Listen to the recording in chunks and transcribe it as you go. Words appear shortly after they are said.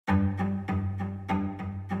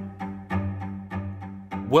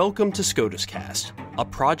Welcome to SCOTUScast, a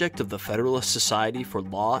project of the Federalist Society for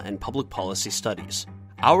Law and Public Policy Studies.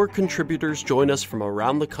 Our contributors join us from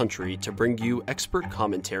around the country to bring you expert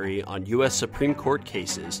commentary on U.S. Supreme Court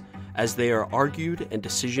cases as they are argued and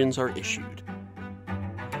decisions are issued.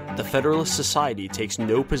 The Federalist Society takes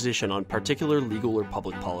no position on particular legal or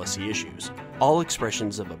public policy issues. All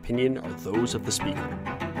expressions of opinion are those of the speaker.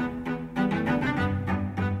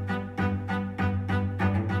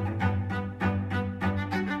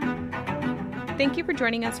 Thank you for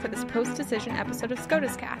joining us for this post-decision episode of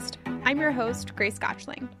SCOTUScast. I'm your host, Grace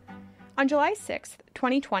Gotchling. On July 6,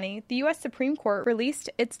 2020, the U.S. Supreme Court released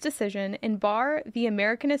its decision in Barr v.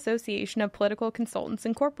 American Association of Political Consultants,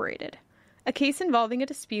 Incorporated, a case involving a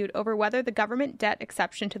dispute over whether the government debt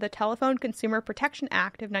exception to the Telephone Consumer Protection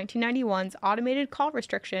Act of 1991's automated call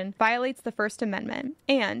restriction violates the First Amendment,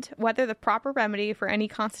 and whether the proper remedy for any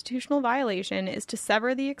constitutional violation is to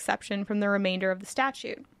sever the exception from the remainder of the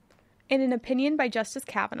statute. In an opinion by Justice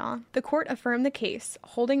Kavanaugh, the court affirmed the case,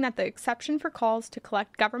 holding that the exception for calls to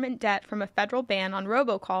collect government debt from a federal ban on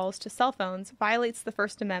robocalls to cell phones violates the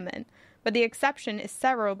First Amendment, but the exception is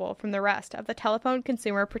severable from the rest of the Telephone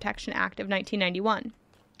Consumer Protection Act of 1991.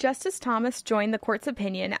 Justice Thomas joined the court's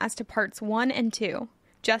opinion as to Parts 1 and 2.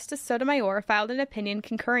 Justice Sotomayor filed an opinion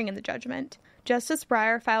concurring in the judgment. Justice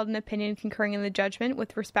Breyer filed an opinion concurring in the judgment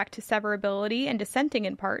with respect to severability and dissenting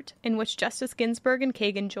in part, in which Justice Ginsburg and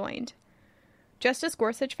Kagan joined. Justice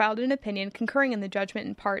Gorsuch filed an opinion concurring in the judgment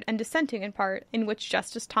in part and dissenting in part, in which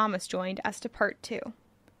Justice Thomas joined as to Part 2.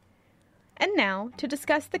 And now, to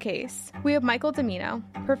discuss the case, we have Michael Domino,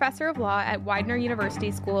 Professor of Law at Widener University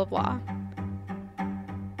School of Law.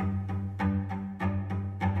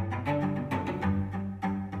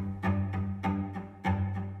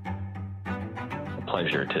 A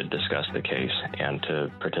pleasure to discuss the case and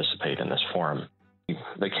to participate in this forum.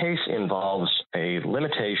 The case involves a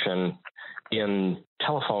limitation in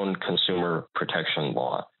telephone consumer protection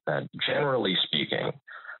law that, generally speaking,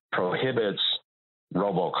 prohibits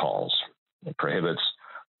robocalls. It prohibits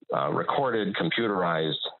recorded,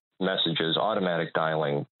 computerized messages, automatic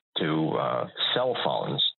dialing to cell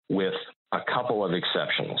phones, with a couple of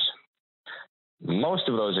exceptions. Most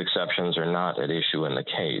of those exceptions are not at issue in the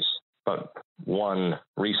case, but one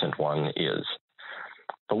recent one is.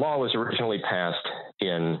 The law was originally passed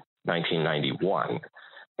in 1991,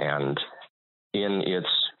 and in its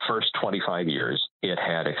first 25 years, it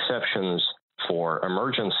had exceptions for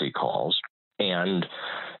emergency calls and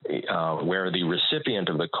where the recipient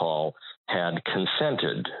of the call had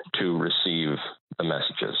consented to receive the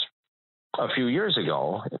messages. A few years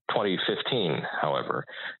ago, 2015, however,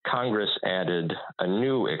 Congress added a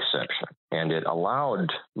new exception, and it allowed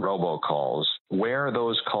robocalls where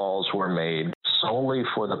those calls were made solely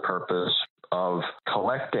for the purpose of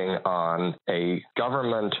collecting on a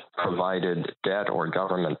government-provided debt or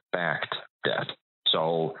government-backed debt.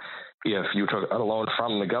 So if you took a loan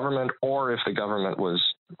from the government, or if the government was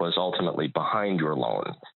ultimately behind your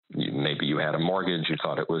loan, maybe you had a mortgage, you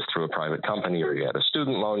thought it was through a private company, or you had a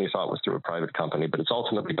student loan you thought was through a private company, but it's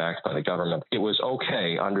ultimately backed by the government, it was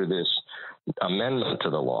okay under this amendment to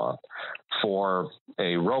the law for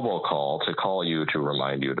a robocall to call you to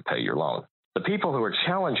remind you to pay your loan. The people who are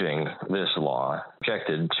challenging this law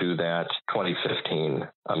objected to that 2015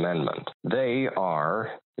 amendment. They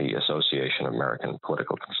are the Association of American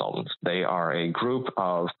Political Consultants. They are a group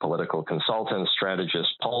of political consultants,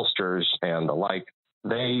 strategists, pollsters, and the like.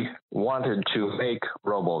 They wanted to make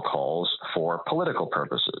robocalls for political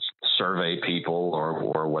purposes, survey people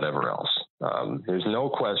or whatever else. There's no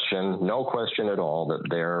question at all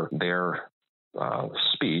that their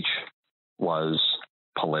speech was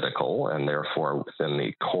political and therefore within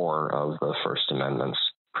the core of the First Amendment's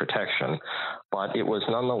protection, but it was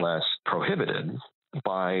nonetheless prohibited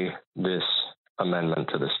by this amendment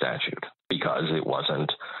to the statute because it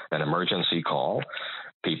wasn't an emergency call.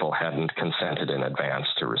 People hadn't consented in advance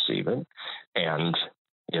to receive it, and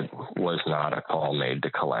it was not a call made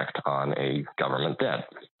to collect on a government debt.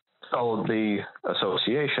 So the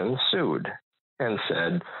association sued and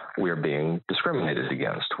said, we're being discriminated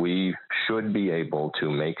against. We should be able to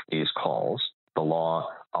make these calls. The law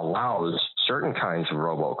allows certain kinds of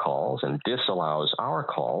robocalls and disallows our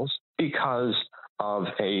calls because of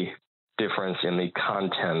a difference in the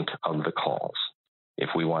content of the calls. If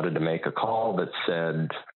we wanted to make a call that said,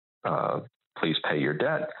 please pay your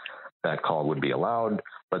debt, that call would be allowed.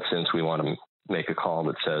 But since we want to make a call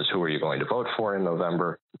that says, who are you going to vote for in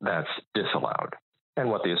November, that's disallowed. And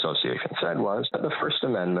what the association said was that the First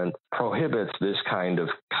Amendment prohibits this kind of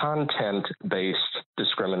content-based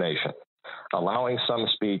discrimination, allowing some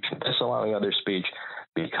speech, disallowing other speech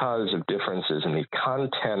because of differences in the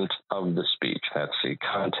content of the speech. That's the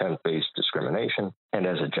content-based discrimination, and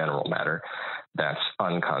as a general matter, that's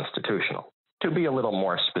unconstitutional. To be a little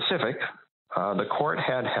more specific, the court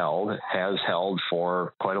has held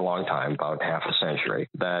for quite a long time, about half a century,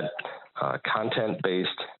 that content-based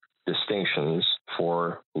distinctions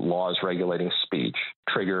for laws regulating speech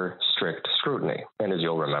trigger strict scrutiny. And as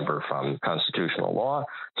you'll remember from constitutional law,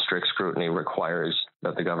 strict scrutiny requires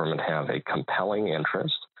that the government have a compelling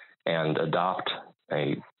interest and adopt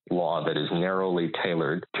a law that is narrowly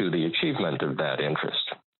tailored to the achievement of that interest.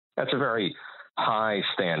 That's a very high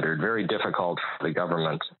standard, very difficult for the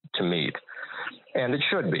government to meet, and it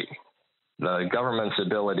should be. The government's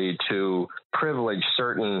ability to privilege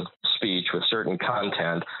certain speech with certain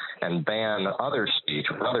content and ban other speech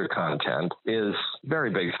with other content is a very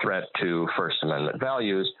big threat to First Amendment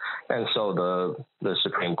values. And so the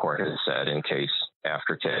Supreme Court has said in case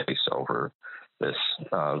after case over this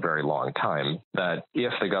very long time that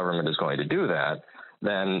if the government is going to do that,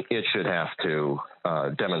 then it should have to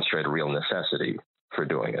demonstrate a real necessity for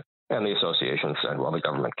doing it. And the association said, well, the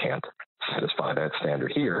government can't satisfy that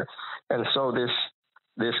standard here. And so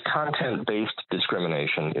this content-based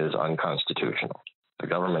discrimination is unconstitutional. The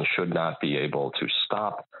government should not be able to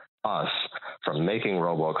stop us from making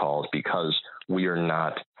robocalls because we are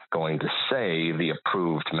not going to say the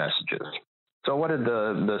approved messages. So what did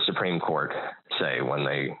the Supreme Court say when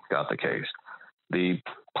they got the case? The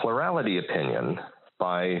plurality opinion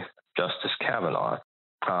by Justice Kavanaugh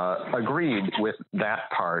agreed with that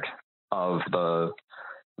part of the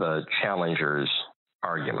challenger's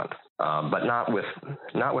argument, but not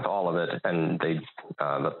with all of it. And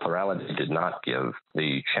the plurality did not give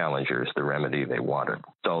the challengers the remedy they wanted.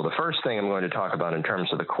 So the first thing I'm going to talk about in terms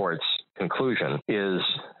of the court's conclusion is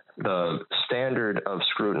the standard of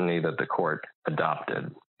scrutiny that the court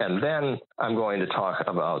adopted. And then I'm going to talk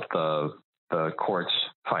about the court's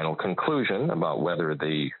final conclusion about whether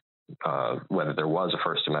there was a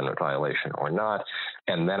First Amendment violation or not,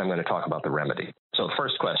 and then I'm going to talk about the remedy. So the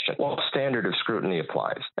first question, what standard of scrutiny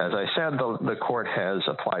applies? As I said, the court has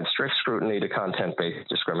applied strict scrutiny to content-based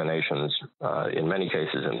discriminations in many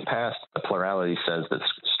cases in the past. The plurality says that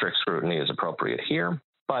strict scrutiny is appropriate here,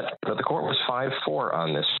 but the court was 5-4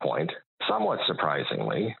 on this point. Somewhat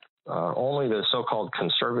surprisingly, only the so-called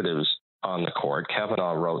conservatives on the court,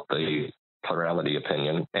 Kavanaugh wrote the plurality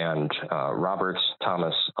opinion, and Roberts,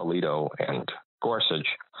 Thomas, Alito, and Gorsuch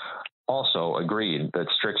also agreed that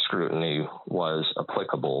strict scrutiny was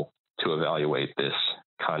applicable to evaluate this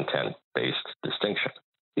content-based distinction.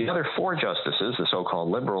 The other 4 justices, the so-called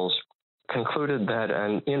liberals, concluded that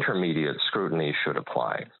an intermediate scrutiny should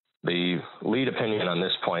apply. The lead opinion on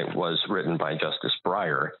this point was written by Justice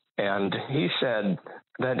Breyer, and he said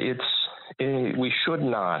that we should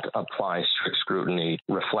not apply strict scrutiny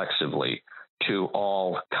reflexively to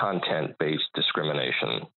all content-based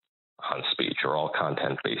discrimination on speech or all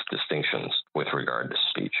content-based distinctions with regard to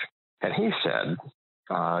speech. And he said,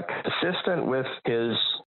 consistent with his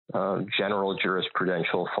general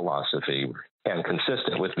jurisprudential philosophy and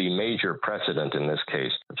consistent with the major precedent in this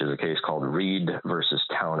case, which is a case called Reed versus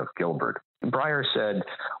Town of Gilbert, Breyer said,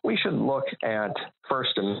 we should look at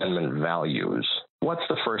First Amendment values. What's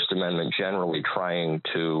the First Amendment generally trying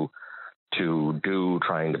to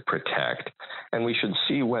protect? And we should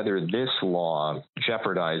see whether this law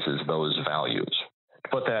jeopardizes those values. To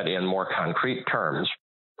put that in more concrete terms,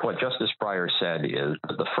 what Justice Breyer said is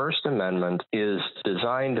that the First Amendment is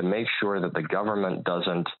designed to make sure that the government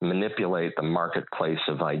doesn't manipulate the marketplace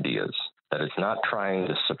of ideas, that it's not trying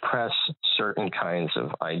to suppress certain kinds of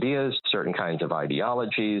ideas, certain kinds of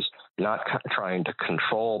ideologies, not trying to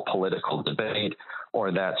control political debate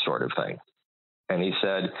or that sort of thing. And he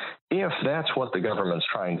said, if that's what the government's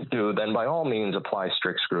trying to do, then by all means apply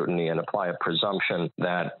strict scrutiny and apply a presumption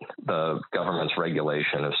that the government's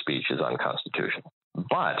regulation of speech is unconstitutional.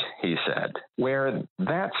 But, he said, where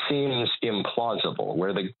that seems implausible,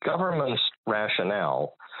 where the government's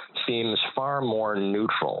rationale seems far more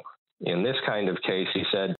neutral, in this kind of case, he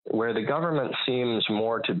said, where the government seems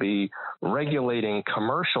more to be regulating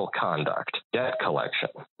commercial conduct, debt collection,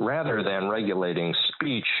 rather than regulating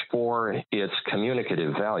speech for its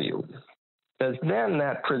communicative value, then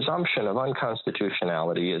that presumption of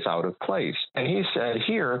unconstitutionality is out of place. And he said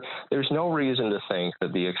here, there's no reason to think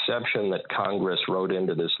that the exception that Congress wrote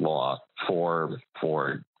into this law for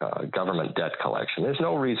government debt collection, there's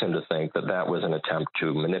no reason to think that that was an attempt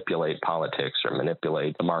to manipulate politics or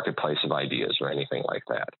manipulate the marketplace of ideas or anything like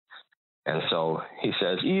that. And so he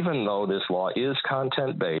says, even though this law is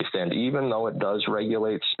content-based and even though it does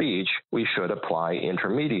regulate speech, we should apply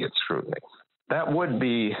intermediate scrutiny. That would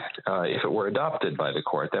be, if it were adopted by the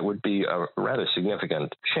court, that would be a rather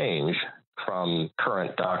significant change from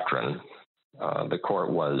current doctrine. The court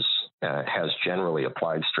has generally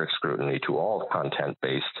applied strict scrutiny to all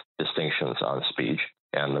content-based distinctions on speech,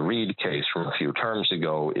 and the Reed case from a few terms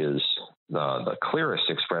ago is the clearest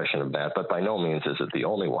expression of that, but by no means is it the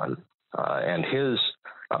only one. And his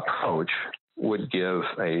approach would give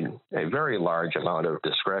a very large amount of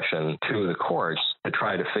discretion to the courts to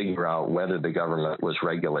try to figure out whether the government was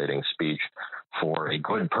regulating speech for a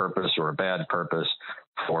good purpose or a bad purpose,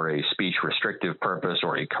 for a speech restrictive purpose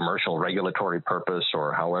or a commercial regulatory purpose,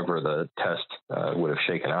 or however the test would have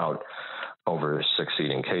shaken out over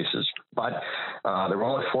succeeding cases. But there were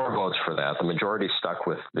only 4 votes for that. The majority stuck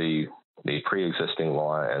with the pre-existing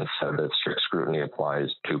law and said that strict scrutiny applies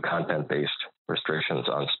to content-based restrictions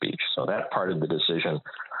on speech. So that part of the decision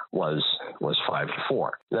was 5-4.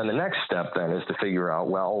 Then the next step then is to figure out,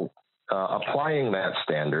 applying that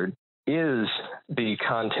standard, is the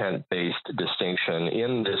content-based distinction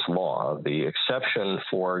in this law, the exception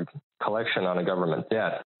for collection on a government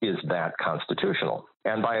debt, is that constitutional?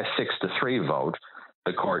 And by a 6-3 vote,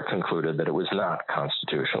 the court concluded that it was not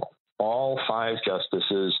constitutional. All 5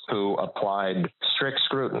 justices who applied strict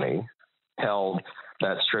scrutiny held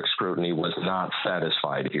that strict scrutiny was not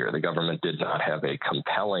satisfied here. The government did not have a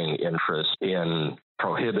compelling interest in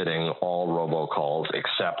prohibiting all robocalls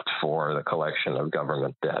except for the collection of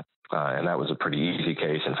government debt. And that was a pretty easy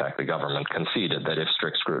case. In fact, the government conceded that if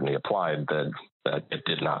strict scrutiny applied, that it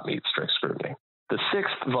did not meet strict scrutiny. The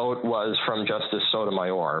 6th vote was from Justice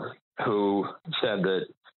Sotomayor, who said that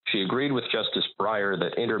she agreed with Justice Breyer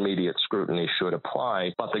that intermediate scrutiny should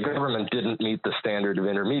apply, but the government didn't meet the standard of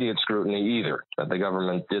intermediate scrutiny either, that the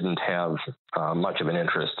government didn't have much of an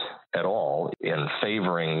interest at all in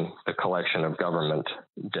favoring the collection of government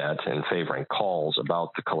debt and favoring calls about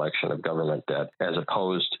the collection of government debt as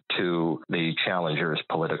opposed to the challenger's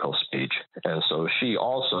political speech. And so she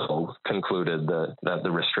also concluded that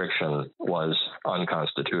the restriction was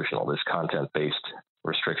unconstitutional. This content-based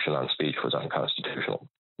restriction on speech was unconstitutional.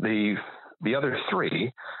 The other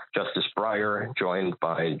 3, Justice Breyer, joined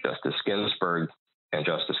by Justice Ginsburg and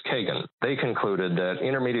Justice Kagan, they concluded that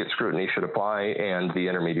intermediate scrutiny should apply and the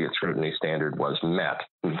intermediate scrutiny standard was met,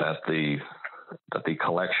 that the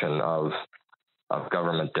collection of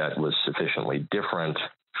government debt was sufficiently different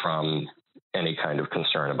from any kind of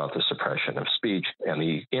concern about the suppression of speech, and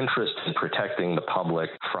the interest in protecting the public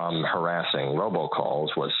from harassing robocalls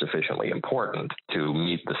was sufficiently important to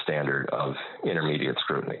meet the standard of intermediate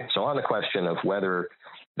scrutiny. So on the question of whether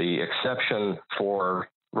the exception for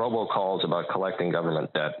robocalls about collecting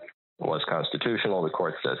government debt was constitutional, the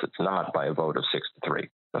court says it's not by a vote of 6-3.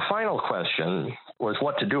 The final question was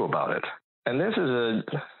what to do about it. And this is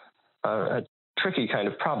a tricky kind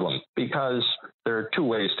of problem because there are 2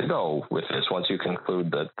 ways to go with this once you conclude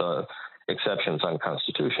that the exception is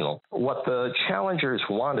unconstitutional. What the challengers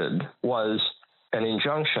wanted was an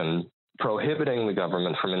injunction prohibiting the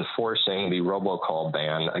government from enforcing the robocall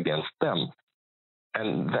ban against them.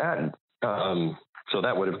 And so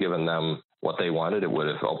that would have given them what they wanted. It would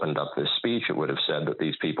have opened up this speech. It would have said that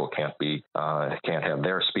these people can't have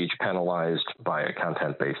their speech penalized by a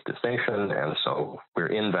content-based distinction, and so we're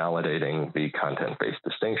invalidating the content-based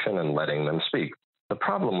distinction and letting them speak. The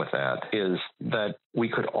problem with that is that we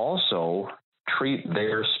could also treat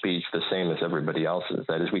their speech the same as everybody else's.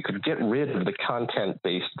 That is, we could get rid of the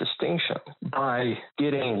content-based distinction by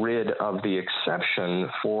getting rid of the exception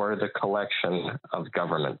for the collection of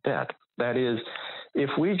government debt. That is, if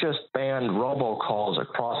we just banned robocalls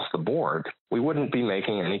across the board, we wouldn't be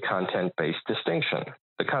making any content-based distinction.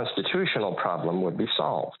 The constitutional problem would be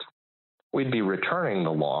solved. We'd be returning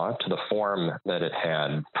the law to the form that it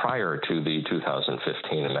had prior to the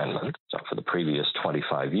 2015 amendment. So for the previous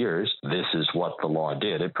 25 years, this is what the law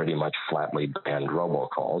did. It pretty much flatly banned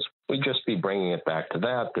robocalls. We'd just be bringing it back to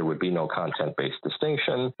that. There would be no content-based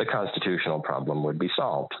distinction. The constitutional problem would be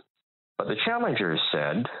solved. But the challengers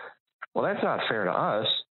said, well, that's not fair to us.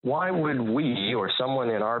 Why would we or someone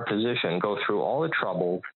in our position go through all the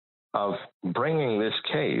trouble of bringing this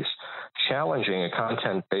case, challenging a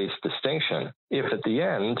content-based distinction, if at the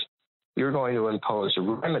end you're going to impose a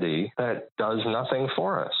remedy that does nothing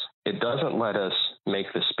for us? It doesn't let us make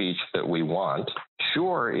the speech that we want.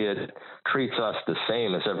 Sure, it treats us the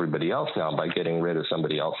same as everybody else now by getting rid of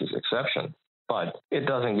somebody else's exception, but it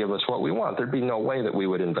doesn't give us what we want. Thered be no way that we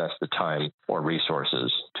would invest the time or resources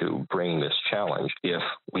to bring this challenge if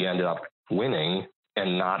we ended up winning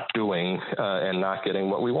and not getting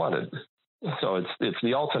what we wanted. So it's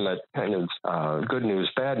the ultimate kind of good news,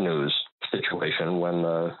 bad news situation when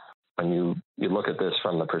the when you look at this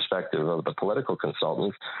from the perspective of the political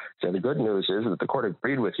consultants, the good news is that the court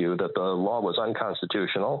agreed with you that the law was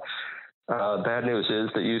unconstitutional. Bad news is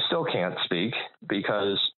that you still can't speak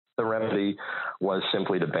because the remedy was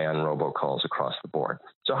simply to ban robocalls across the board.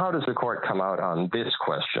 So how does the court come out on this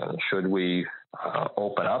question? Should we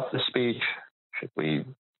open up the speech? Should we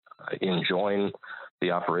enjoin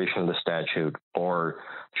the operation of the statute, or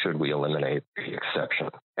should we eliminate the exception?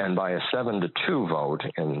 And by a 7-2 vote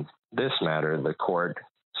in this matter, the court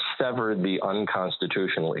severed the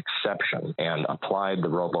unconstitutional exception and applied the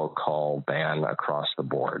robocall ban across the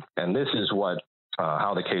board. And this is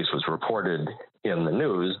how the case was reported in the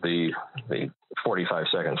news. The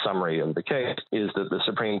 45-second summary of the case is that the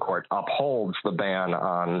Supreme Court upholds the ban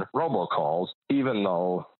on robocalls, even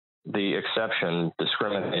though the exception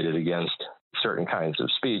discriminated against certain kinds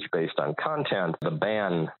of speech based on content. The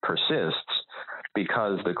ban persists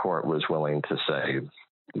because the court was willing to say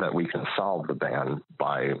that we can solve the ban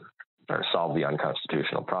solve the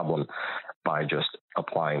unconstitutional problem by just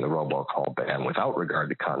applying the robocall ban without regard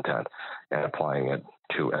to content and applying it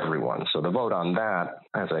to everyone. So the vote on that,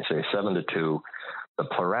 as I say, 7-2, the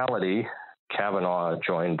plurality, Kavanaugh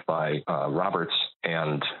joined by Roberts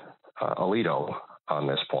and Alito on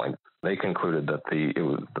this point, they concluded that the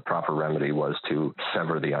proper remedy was to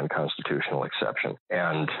sever the unconstitutional exception.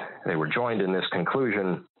 And they were joined in this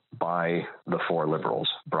conclusion by the 4 liberals,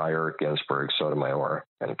 Breyer, Ginsburg, Sotomayor,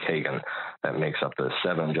 and Kagan. That makes up the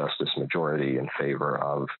 7-justice majority in favor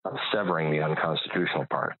of severing the unconstitutional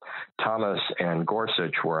part. Thomas and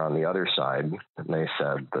Gorsuch were on the other side, and they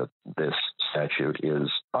said that this statute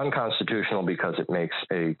is unconstitutional because it makes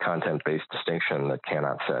a content-based distinction that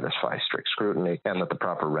cannot satisfy strict scrutiny, and that the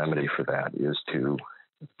proper remedy for that is to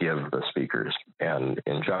give the speakers an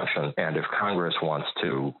injunction. And if Congress wants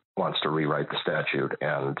to rewrite the statute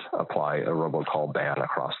and apply a robocall ban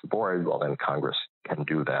across the board, well, then Congress can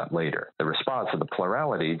do that later. The response of the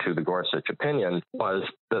plurality to the Gorsuch opinion was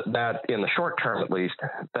that in the short term, at least,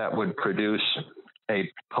 that would produce a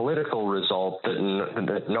political result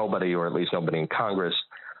that nobody, or at least nobody in Congress,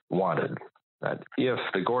 wanted. That if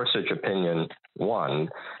the Gorsuch opinion won,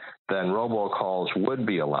 then robocalls would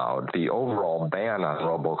be allowed. The overall ban on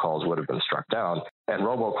robocalls would have been struck down, and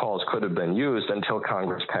robocalls could have been used until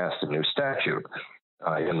Congress passed a new statute.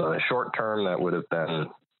 In the short term, that would have been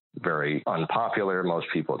very unpopular. Most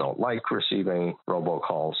people don't like receiving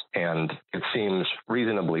robocalls, and it seems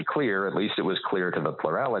reasonably clear, at least it was clear to the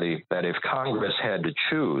plurality, that if Congress had to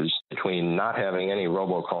choose between not having any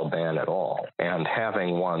robocall ban at all and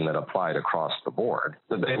having one that applied across the board,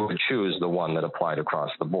 that they would choose the one that applied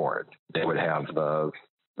across the board. They would have the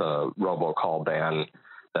robocall ban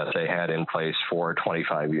that they had in place for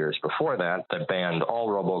 25 years before that banned all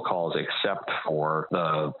robocalls except for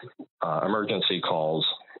the emergency calls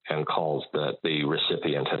and calls that the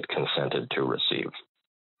recipient had consented to receive.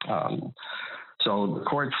 So the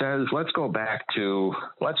court says, let's go back to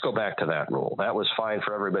that rule. That was fine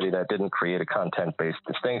for everybody. That didn't create a content-based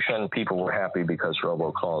distinction. People were happy because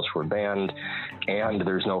robocalls were banned, and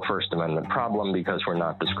there's no First Amendment problem because we're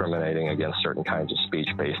not discriminating against certain kinds of speech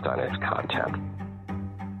based on its content.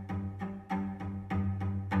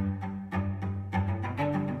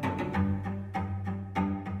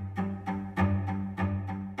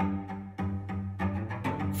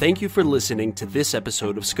 Thank you for listening to this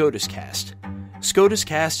episode of SCOTUScast.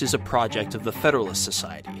 SCOTUScast is a project of the Federalist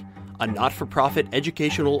Society, a not-for-profit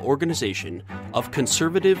educational organization of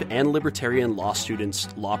conservative and libertarian law students,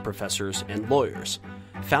 law professors, and lawyers,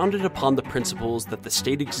 founded upon the principles that the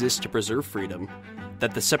state exists to preserve freedom,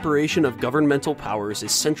 that the separation of governmental powers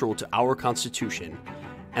is central to our Constitution,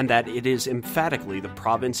 and that it is emphatically the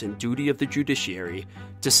province and duty of the judiciary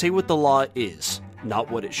to say what the law is, not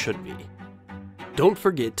what it should be. Don't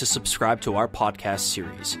forget to subscribe to our podcast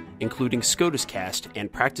series, including SCOTUScast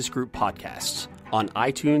and Practice Group podcasts, on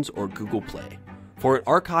iTunes or Google Play. For an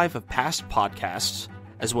archive of past podcasts,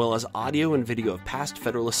 as well as audio and video of past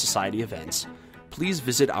Federalist Society events, please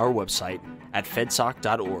visit our website at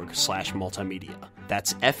fedsoc.org/multimedia.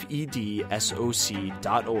 That's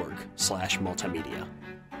fedsoc.org/multimedia.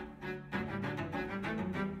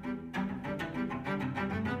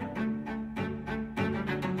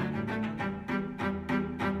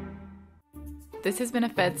 This has been a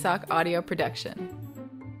FedSoc audio production.